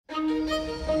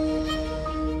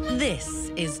This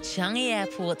is Changi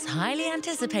Airport's highly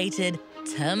anticipated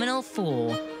Terminal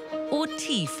 4, or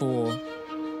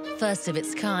T4. First of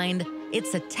its kind,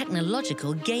 it's a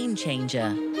technological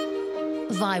game-changer.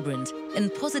 Vibrant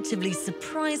and positively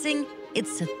surprising,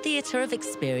 it's a theatre of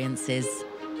experiences.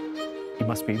 It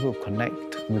must be able to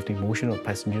connect with the emotion of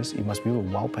passengers. It must be able to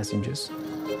wow passengers.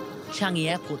 Changi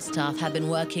Airport staff have been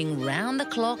working round the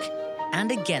clock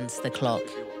and against the clock.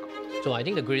 So I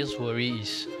think the greatest worry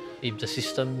is if the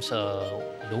systems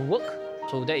don't work.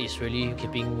 So that is really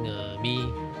keeping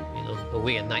me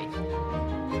awake at night.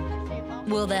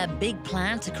 Will their big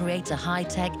plan to create a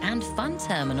high-tech and fun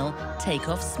terminal take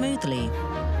off smoothly?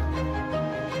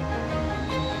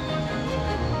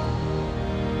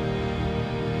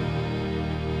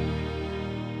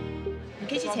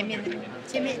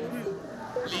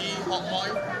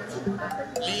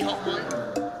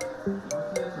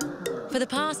 For the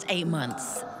past 8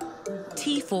 months,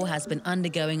 T4 has been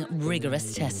undergoing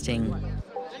rigorous testing.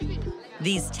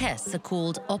 These tests are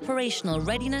called Operational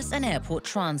Readiness and Airport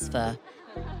Transfer,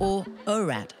 or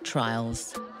ORAT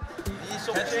trials.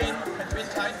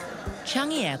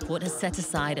 Changi Airport has set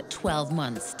aside 12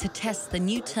 months to test the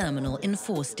new terminal in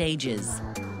 4 stages.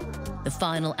 The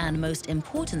final and most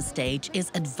important stage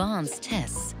is advanced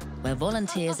tests, where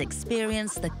volunteers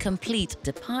experience the complete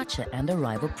departure and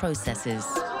arrival processes.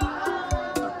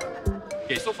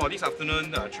 Okay, so for this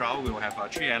afternoon trial, we will have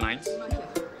 3 airlines.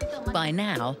 By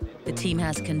now, the team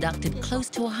has conducted close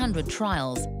to 100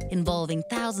 trials involving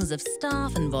thousands of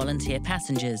staff and volunteer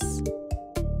passengers.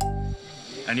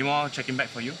 Any more check-in bag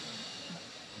for you?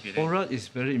 Okay, ORAT is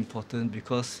very important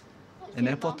because an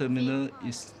airport terminal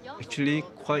is actually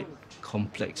quite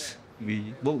complex.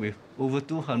 We work with over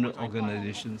 200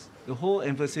 organizations. The whole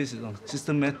emphasis is on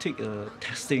systematic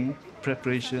testing,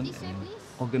 preparation, and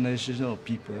organization of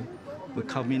people will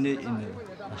culminate in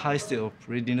a high state of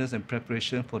readiness and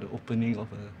preparation for the opening of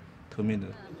a terminal.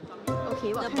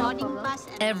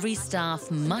 Every staff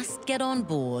must get on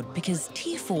board because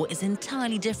T4 is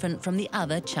entirely different from the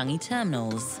other Changi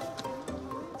terminals.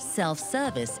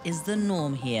 Self-service is the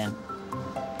norm here.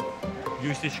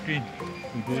 Use the screen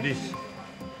and do this.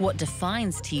 What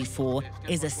defines T4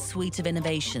 is a suite of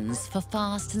innovations for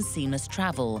fast and seamless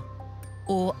travel,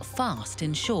 or FAST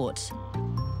in short.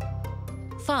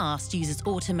 FAST uses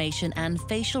automation and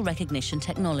facial recognition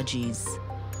technologies.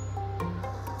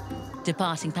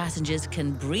 Departing passengers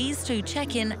can breeze through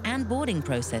check-in and boarding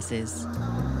processes.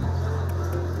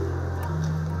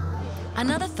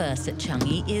 Another first at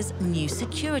Changi is new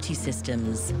security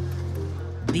systems.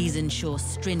 These ensure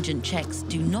stringent checks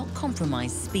do not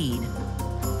compromise speed.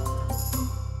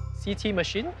 CT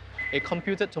machine, a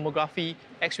computed tomography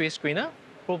X-ray screener,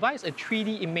 provides a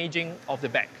 3D imaging of the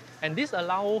bag. And this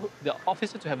allows the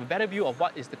officer to have a better view of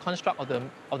what is the construct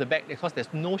of the bag because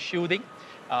there's no shielding.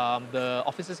 The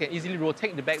officers can easily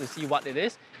rotate the bag to see what it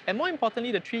is. And more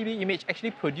importantly, the 3D image actually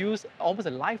produces almost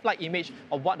a lifelike image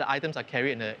of what the items are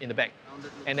carried in the bag.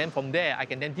 And then from there, I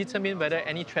can then determine whether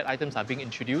any threat items are being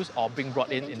introduced or being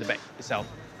brought in the bag itself.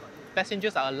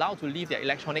 Passengers are allowed to leave their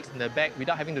electronics in the bag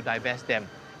without having to divest them.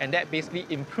 And that basically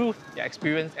improves their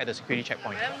experience at the security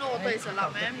checkpoint. Madam, no water is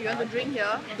allowed, ma'am. You want to drink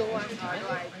here? Don't want.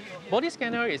 Body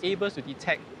scanner is able to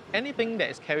detect anything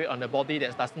that is carried on the body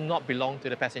that does not belong to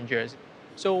the passengers.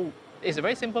 So it's a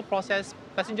very simple process.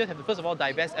 Passengers have to first of all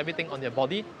divest everything on their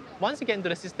body. Once they get into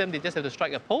the system, they just have to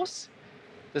strike a pose.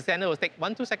 The scanner will take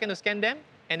 1-2 seconds to scan them,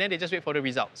 and then they just wait for the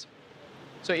results.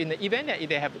 So in the event that if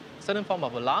they have a certain form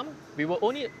of alarm, we will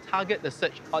only target the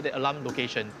search or the alarm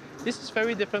location. This is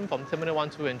very different from Terminal 1,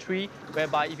 2, and 3,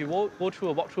 whereby if you go through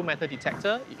a walk-through metal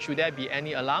detector, should there be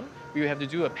any alarm, we will have to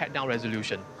do a pat-down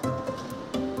resolution.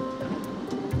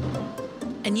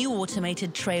 A new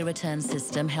automated tray return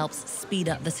system helps speed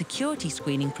up the security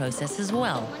screening process as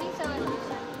well.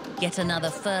 Yet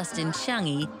another first in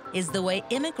Changi is the way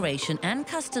immigration and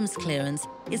customs clearance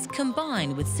is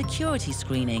combined with security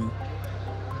screening.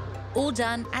 All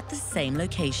done at the same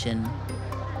location.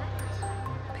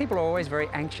 People are always very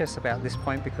anxious about this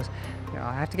point because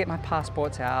I have to get my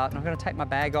passports out and I'm going to take my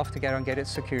bag off to go and get its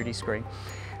security screen.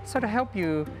 So to help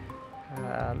you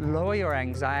lower your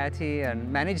anxiety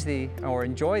and manage or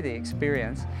enjoy the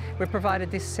experience, we've provided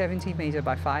this 70-metre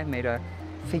by 5-metre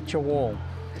feature wall,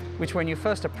 which when you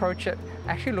first approach it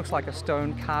actually looks like a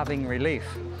stone carving relief.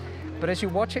 But as you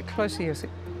watch it closely, you see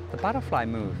the butterfly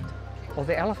moved or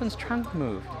the elephant's trunk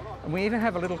moved. And we even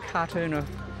have a little cartoon of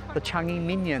the Changi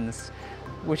minions,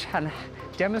 which can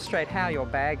demonstrate how your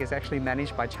bag is actually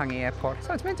managed by Changi Airport.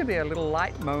 So it's meant to be a little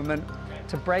light moment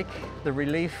to break the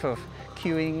relief of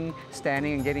queuing,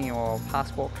 standing and getting your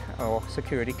passport or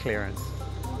security clearance.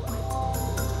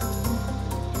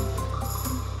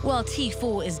 While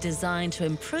T4 is designed to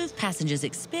improve passengers'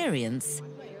 experience,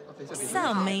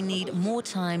 some may need more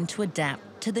time to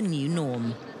adapt to the new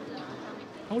norm.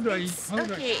 Okay,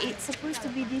 it's supposed to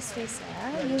be this way, sir.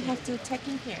 You have to check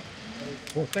in here.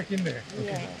 Oh, check in there.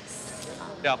 Yes.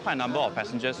 There are quite a number of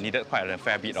passengers needed quite a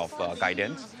fair bit of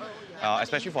guidance,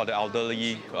 especially for the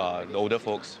elderly, the older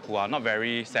folks who are not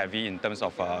very savvy in terms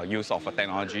of use of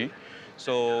technology.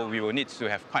 So we will need to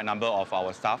have quite a number of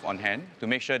our staff on hand to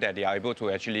make sure that they are able to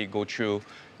actually go through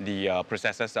the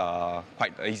processes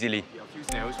quite easily. A few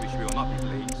scenarios which we will not be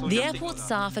playing. So The airport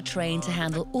staff are trained to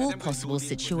handle all possible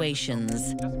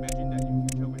situations.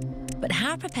 But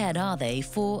how prepared are they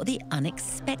for the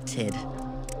unexpected?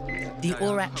 The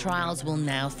ORAT trials will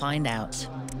now find out.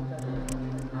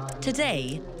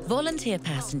 Today, volunteer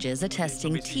passengers are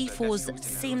testing T4's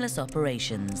seamless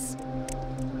operations.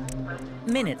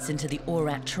 Minutes into the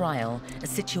ORAT trial, a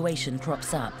situation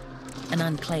crops up, an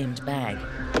unclaimed bag.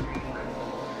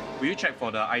 Will you check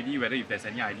for the ID, whether if there's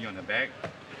any ID on the bag?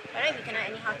 Alright, we cannot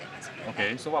anyhow take passenger.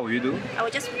 Okay, so what will you do? I will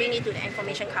just bring it to the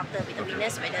information counter with the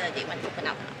winners, whether they want to open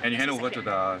up. And you hand over to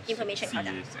the information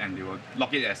counter. CAs and they will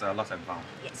log it as a lost and found?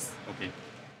 Yes. Okay.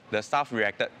 The staff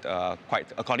reacted quite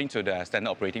according to the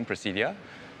standard operating procedure.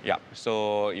 Yeah,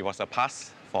 so it was a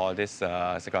pass for this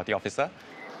security officer.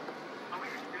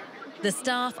 The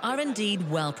staff are indeed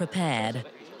well prepared.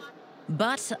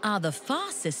 But are the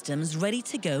fast systems ready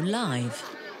to go live?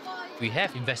 We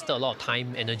have invested a lot of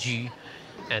time, energy,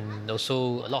 and also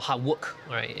a lot of hard work,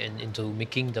 right, and into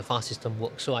making the fast system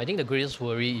work. So I think the greatest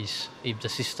worry is if the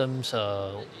systems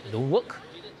don't work,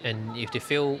 and if they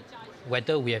fail,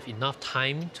 whether we have enough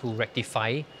time to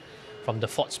rectify from the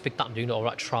faults picked up during the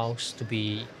ORAT trials to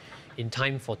be in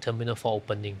time for Terminal 4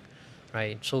 opening,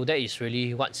 right? So that is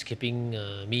really what's keeping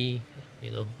me,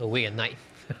 awake at night.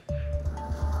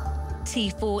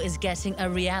 T4 is getting a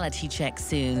reality check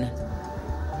soon.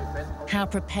 How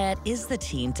prepared is the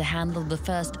team to handle the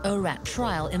first ORAT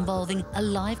trial involving a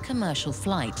live commercial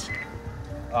flight?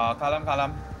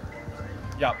 Kalam.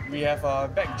 Yeah, we have a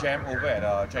bag jam over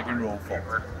at check-in row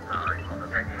 4.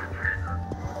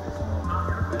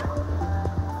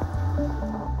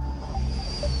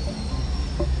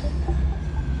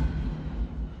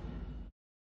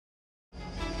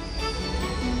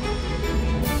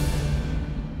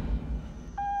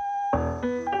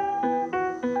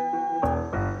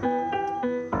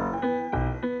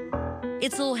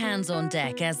 It's all hands on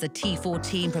deck as the T4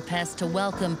 team prepares to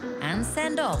welcome and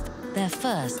send off their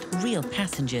first real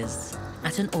passengers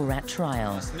at an ORAT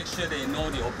trial. Just make sure they know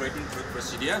the operating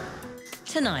procedure.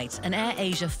 Tonight, an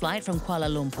AirAsia flight from Kuala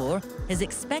Lumpur is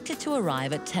expected to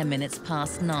arrive at 10 minutes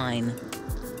past 9.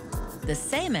 The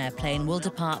same airplane will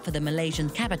depart for the Malaysian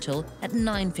capital at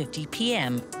 9:50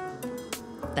 p.m.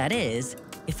 That is,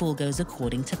 if all goes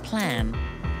according to plan.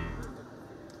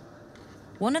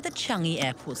 One of the Changi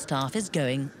airport staff is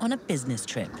going on a business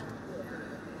trip.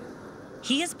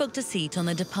 He has booked a seat on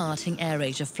the departing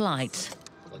AirAsia flight.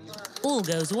 All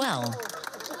goes well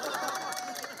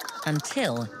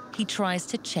until he tries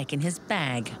to check in his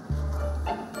bag.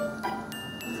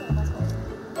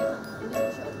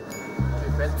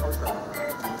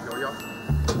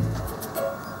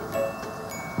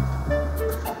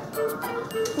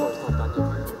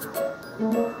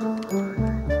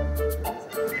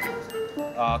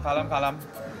 Kalam.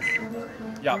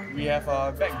 Yeah, we have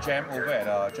a bag jam over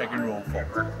at check-in row 4.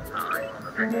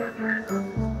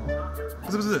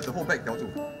 不是，这后背叼住。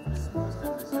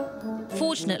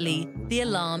 Fortunately, the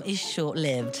alarm is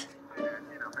short-lived.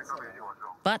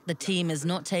 But the team is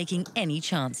not taking any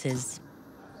chances.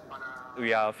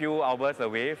 We are a few hours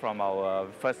away from our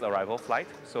first arrival flight,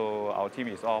 so our team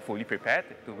is all fully prepared.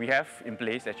 We have in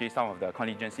place actually some of the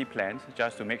contingency plans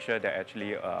just to make sure that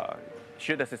actually,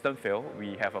 should the system fail,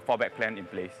 we have a fallback plan in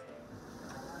place.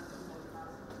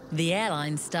 The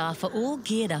airline staff are all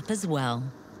geared up as well.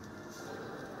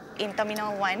 In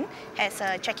Terminal 1, as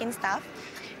a check-in staff,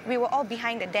 we were all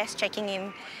behind the desk checking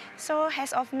in. So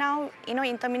as of now,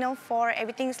 in Terminal 4,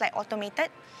 everything's like automated.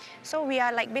 So we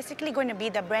are like basically going to be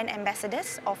the brand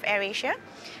ambassadors of AirAsia.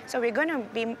 So we're going to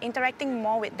be interacting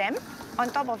more with them. On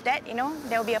top of that,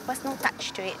 there will be a personal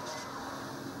touch to it.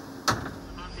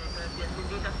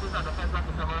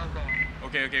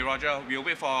 Okay, Roger. We'll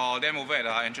wait for them over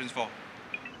at entrance 4.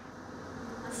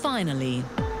 Finally.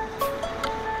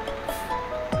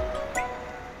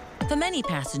 For many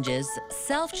passengers,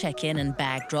 self-check-in and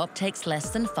bag drop takes less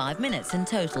than 5 minutes in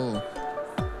total.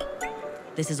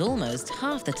 This is almost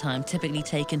half the time typically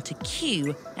taken to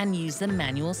queue and use the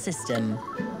manual system.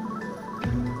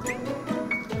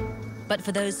 But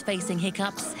for those facing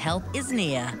hiccups, help is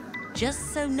near,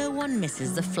 just so no one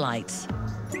misses the flight.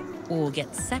 or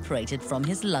get separated from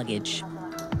his luggage.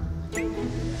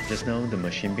 Just now, the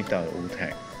machine picked out the old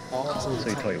tag, so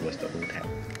he thought it was the old tag.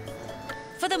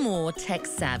 For the more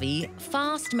tech-savvy,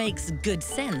 fast makes good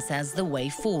sense as the way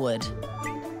forward.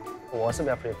 我是比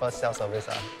较 prefer self service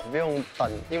啊，不用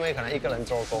等，因为可能一个人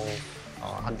做工，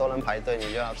很多人排队，你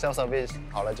就要 self service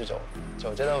好了就走，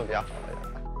我觉得会比较好的。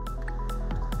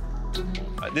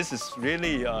 This is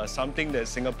really something that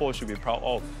Singapore should be proud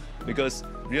of, because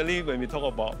really when we talk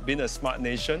about being a smart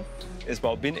nation, it's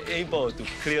about being able to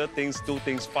clear things, do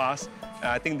things fast.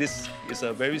 And I think this is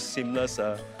a very seamless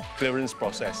clearance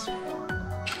process.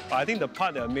 But I think the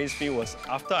part that amazed me was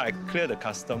after I cleared the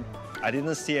custom, I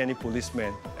didn't see any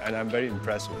policemen, and I'm very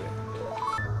impressed with it.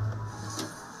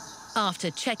 After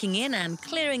checking in and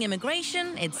clearing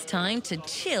immigration, it's time to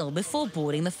chill before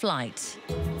boarding the flight.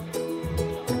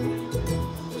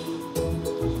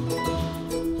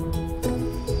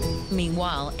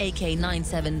 Meanwhile,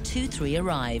 AK9723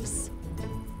 arrives.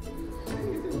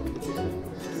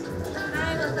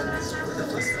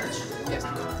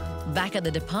 Back at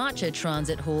the departure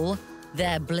transit hall,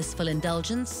 their blissful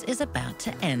indulgence is about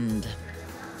to end.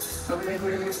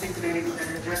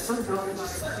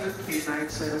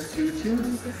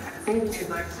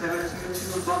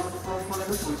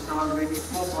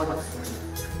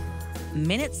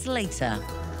 Minutes later.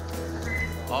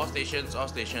 All stations, all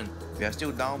stations. We are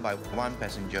still down by one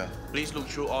passenger. Please look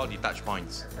through all the touch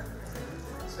points.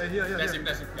 That's him.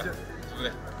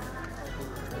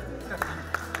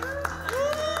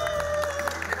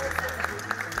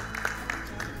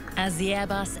 As the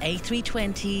Airbus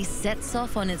A320 sets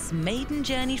off on its maiden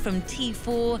journey from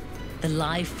T4, the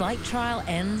live flight trial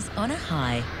ends on a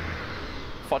high.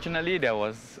 Fortunately, it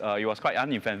was quite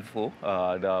uneventful.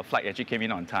 The flight actually came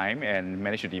in on time and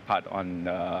managed to depart on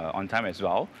time as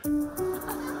well.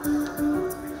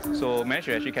 So managed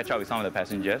to actually catch up with some of the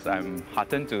passengers. I'm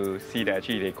heartened to see that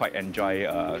actually they quite enjoy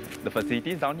the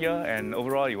facilities down here, and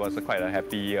overall it was quite a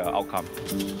happy outcome.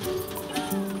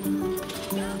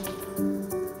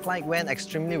 Flight went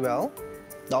extremely well.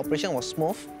 The operation was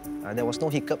smooth. There was no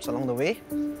hiccups along the way.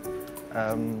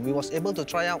 We was able to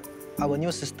try out our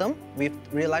new system with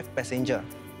real-life passenger.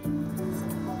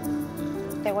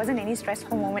 There wasn't any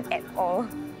stressful moment at all.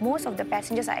 Most of the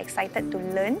passengers are excited to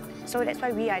learn, so that's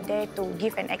why we are there to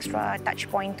give an extra touch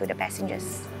point to the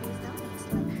passengers.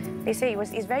 They say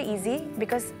it's very easy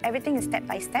because everything is step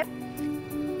by step.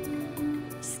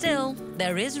 Still,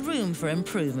 there is room for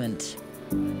improvement.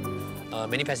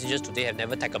 Many passengers today have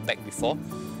never taken a bag before,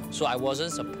 so I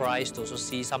wasn't surprised to also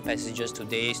see some passengers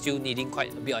today still needing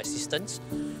quite a bit of assistance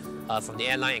from the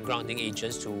airline and grounding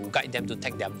agents to guide them to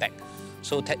tag their bag.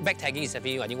 So bag tagging is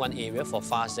definitely, I think, one area for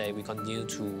FAST that we continue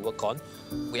to work on.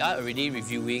 We are already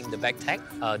reviewing the bag tag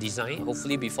design.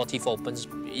 Hopefully before T4 opens,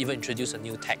 even introduce a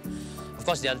new tag. Of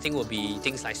course, the other thing will be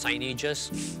things like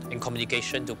signages and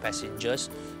communication to passengers.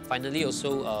 Finally,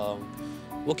 also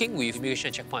working with Immigration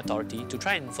and Checkpoint Authority to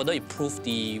try and further improve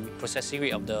the processing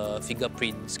rate of the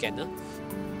fingerprint scanner.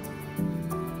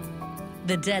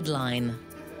 The deadline,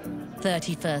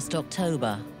 31st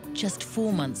October, just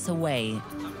 4 months away.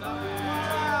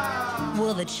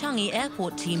 Will the Changi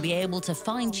airport team be able to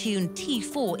fine-tune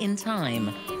T4 in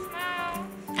time?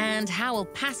 And how will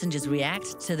passengers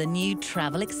react to the new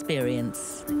travel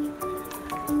experience?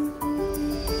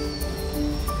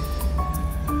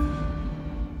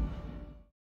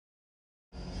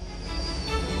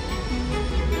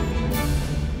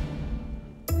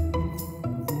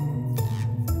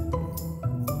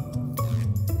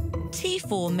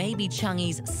 T4 may be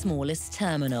Changi's smallest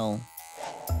terminal,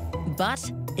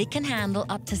 but it can handle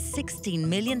up to 16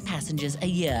 million passengers a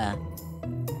year.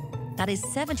 That is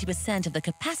 70% of the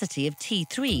capacity of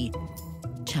T3,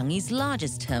 Changi's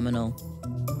largest terminal.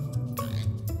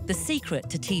 The secret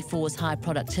to T4's high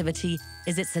productivity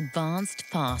is its advanced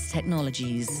fast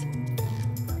technologies.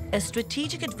 A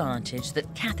strategic advantage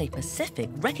that Cathay Pacific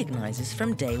recognizes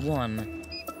from day one.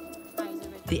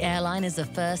 The airline is the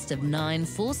first of 9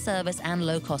 full-service and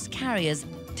low-cost carriers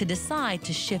to decide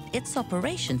to shift its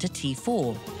operation to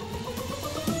T4.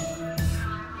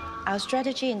 Our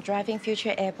strategy in driving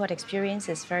future airport experience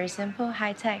is very simple: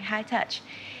 high-tech, high-touch.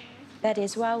 That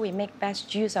is why we make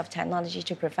best use of technology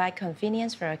to provide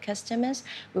convenience for our customers.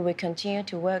 We will continue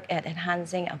to work at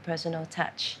enhancing our personal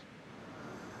touch.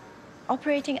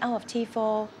 Operating out of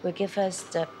T4 will give us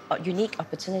the unique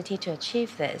opportunity to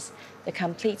achieve this. The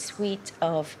complete suite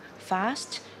of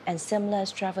fast and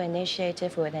seamless travel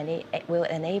initiative will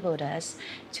enable us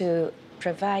to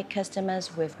provide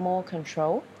customers with more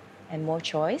control and more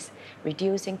choice,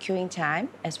 reducing queuing time,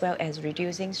 as well as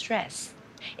reducing stress.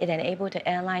 It enabled the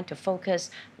airline to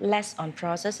focus less on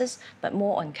processes, but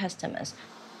more on customers.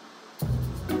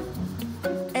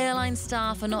 Airline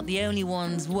staff are not the only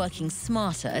ones working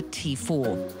smarter at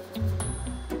T4.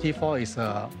 T4 is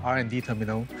a R&D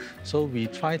terminal, so we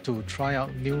try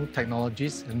out new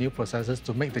technologies and new processes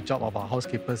to make the job of our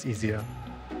housekeepers easier.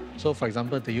 So, for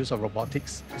example, the use of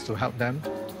robotics is to help them.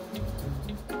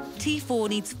 T4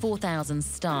 needs 4,000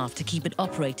 staff to keep it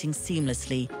operating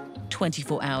seamlessly,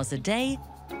 24 hours a day,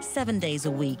 7 days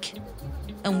a week.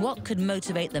 And what could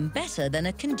motivate them better than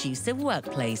a conducive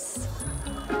workplace?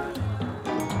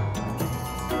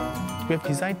 We have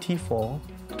designed T4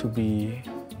 to be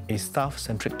a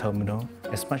staff-centric terminal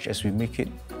as much as we make it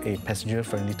a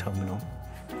passenger-friendly terminal.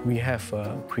 We have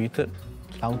created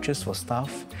lounges for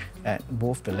staff at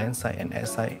both the landside and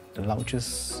airside. The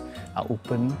lounges are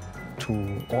open to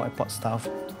all airport staff.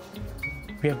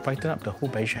 We have brightened up the whole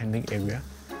baggage handling area.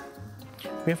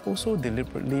 We have also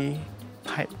deliberately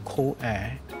piped cold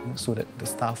air so that the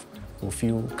staff will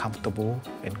feel comfortable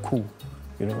and cool,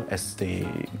 as they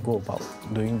go about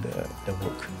doing the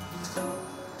work.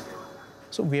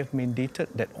 So we have mandated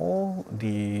that all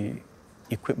the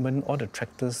equipment, all the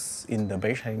tractors in the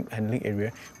baggage handling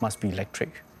area must be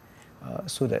electric,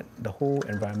 so that the whole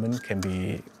environment can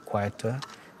be quieter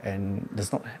and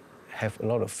does not have a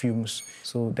lot of fumes,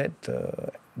 so that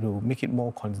will make it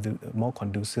more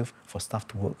conducive for staff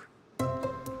to work.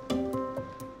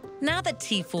 Now that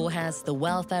T4 has the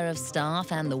welfare of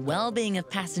staff and the well-being of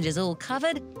passengers all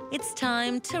covered, it's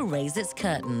time to raise its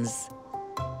curtains.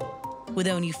 With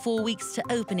only 4 weeks to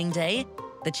opening day,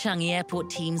 the Changi Airport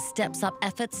team steps up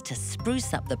efforts to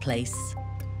spruce up the place.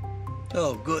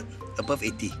 Oh, good. Above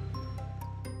 80.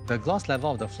 The gloss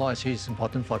level of the floor actually is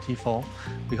important for T4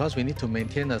 because we need to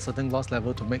maintain a certain gloss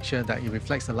level to make sure that it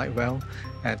reflects the light well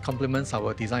and complements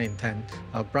our design intent,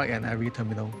 a bright and airy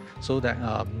terminal, so that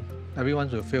everyone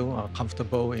will feel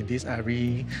comfortable in this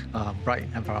airy, bright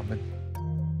environment.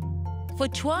 For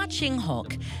Chua Ching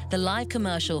Hock, the live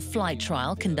commercial flight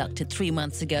trial conducted 3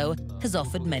 months ago has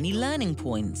offered many learning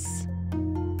points.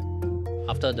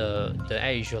 After the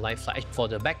AirAsia Live flight, for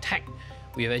the back tag,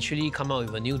 we have actually come out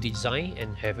with a new design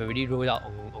and have already rolled out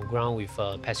on ground with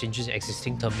passengers in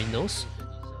existing terminals.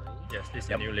 Yes, this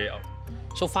is a new layout.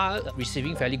 So far,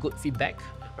 receiving fairly good feedback.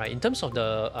 Right, in terms of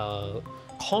the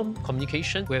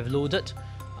communication, we have loaded,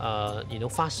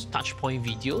 fast touchpoint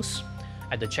videos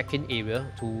at the check-in area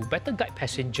to better guide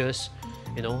passengers,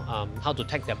 how to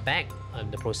tag their bag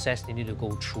and the process they need to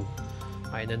go through.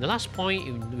 Right, and then the last point,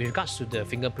 in regards to the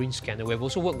fingerprint scanner, we have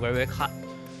also worked very, very hard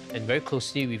and very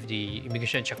closely with the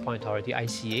Immigration and Checkpoint Authority,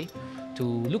 ICA, to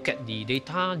look at the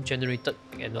data generated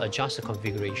and adjust the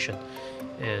configuration,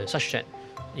 such that,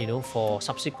 for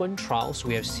subsequent trials,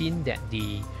 we have seen that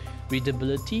the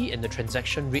readability and the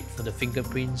transaction rate for the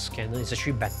fingerprint scanner is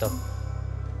actually better.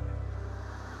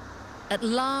 At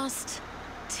last,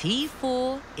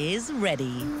 T4 is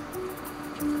ready.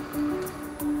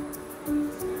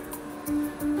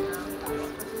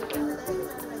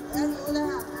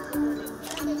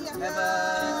 Have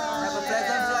a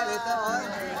pleasant flight later on.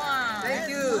 Thank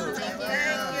you. Thank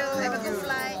you. Have a good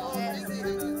flight.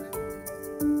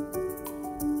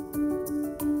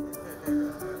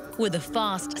 With the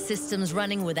fast systems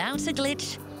running without a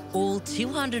glitch, all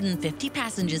 250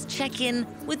 passengers check in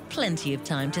with plenty of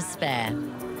time to spare.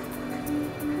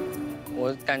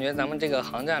 我感觉咱们这个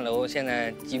航站楼现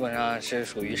在基本上是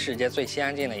属于世界最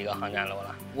先进的一个航站楼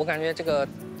了。我感觉这个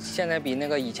现在比那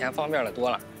个以前方便了多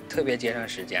了，特别节省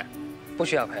时间，不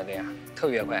需要排队啊，特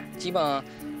别快，基本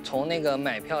从那个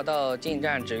买票到进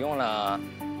站只用了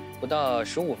不到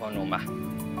15分钟吧。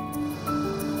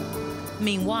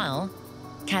Meanwhile,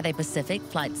 Cathay Pacific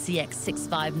Flight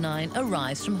CX659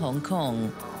 arrives from Hong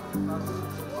Kong.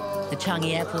 The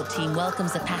Changi Airport team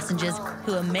welcomes the passengers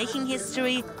who are making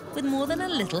history with more than a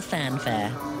little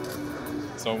fanfare.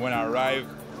 So when I arrived,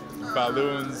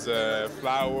 balloons,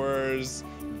 flowers,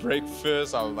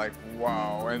 breakfast, I was like,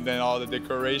 wow. And then all the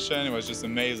decoration, it was just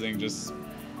amazing, just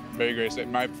very great. So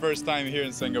my first time here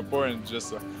in Singapore, and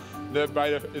just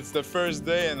it's the first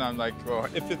day, and I'm like, well,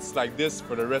 if it's like this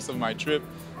for the rest of my trip,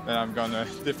 then I'm gonna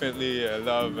definitely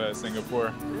love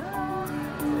Singapore.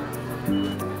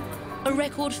 A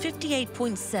record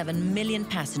 58.7 million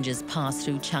passengers passed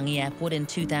through Changi Airport in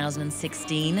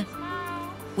 2016.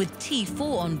 With T4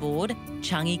 on board,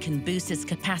 Changi can boost its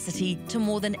capacity to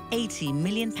more than 80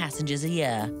 million passengers a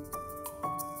year.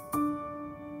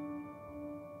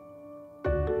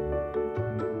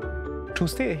 To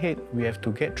stay ahead, we have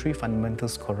to get 3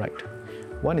 fundamentals correct.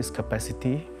 One is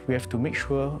capacity. We have to make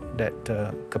sure that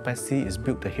capacity is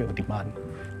built ahead of demand.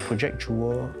 Project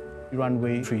Jewel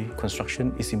Runway 3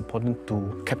 construction is important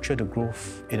to capture the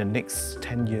growth in the next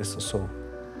 10 years or so.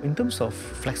 In terms of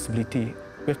flexibility,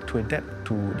 we have to adapt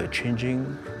to the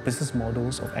changing business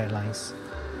models of airlines.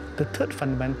 The third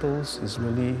fundamentals is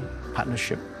really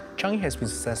partnership. Changi has been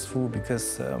successful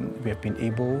because we have been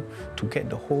able to get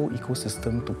the whole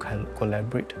ecosystem to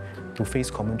collaborate to face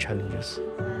common challenges.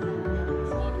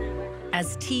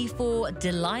 As T4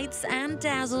 delights and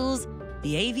dazzles,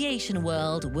 the aviation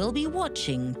world will be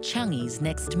watching Changi's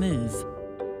next move.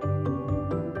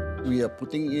 We are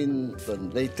putting in the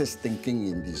latest thinking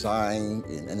in design,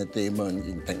 in entertainment,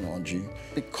 in technology.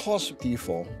 Because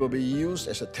T4 will be used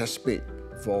as a test bed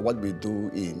for what we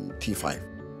do in T5.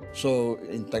 So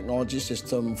in technology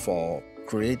system for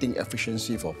creating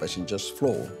efficiency for passengers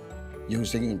flow,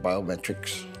 using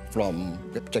biometrics from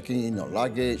checking in your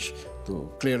luggage,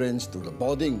 to clearance, to the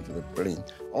boarding, to the plane.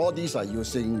 All these are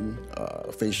using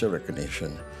facial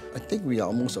recognition. I think we are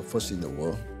almost the first in the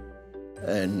world,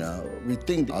 and we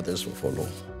think others will follow.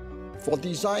 For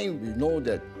design, we know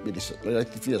that it is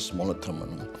relatively a smaller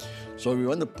terminal, so we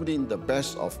want to put in the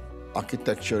best of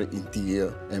architecture,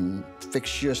 interior, and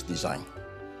fixtures design.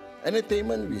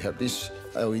 Entertainment, we have this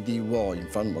LED wall in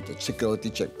front of the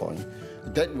security checkpoint.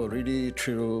 That will really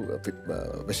thrill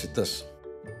visitors.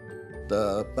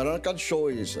 The Peranakan show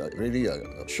is really a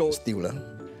show stealer,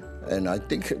 and I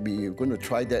think we're going to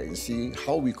try that and see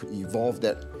how we could evolve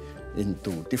that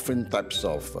into different types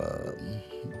of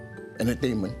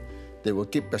entertainment that will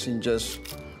keep passengers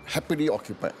happily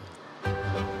occupied.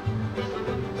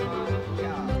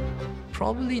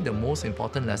 Probably the most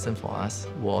important lesson for us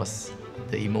was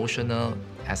the emotional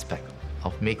aspect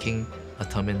of making a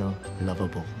terminal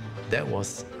lovable. That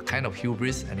was a kind of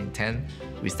hubris and intent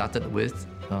we started with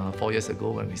 4 years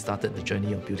ago when we started the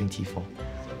journey of building T4.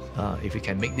 If we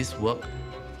can make this work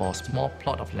for a small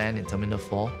plot of land in Terminal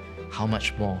 4, how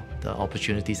much more the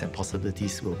opportunities and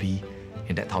possibilities will be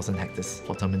in that 1,000 hectares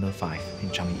for Terminal 5 in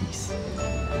Changi East.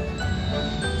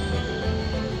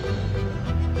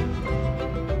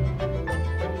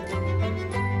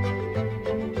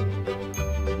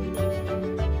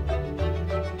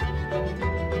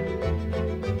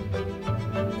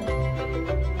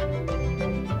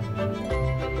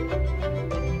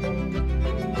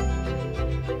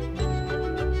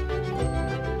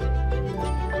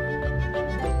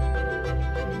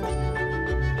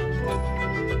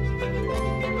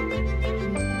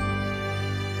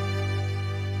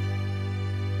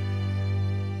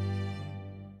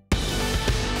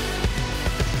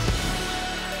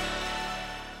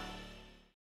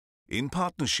 In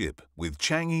partnership with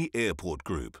Changi Airport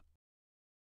Group.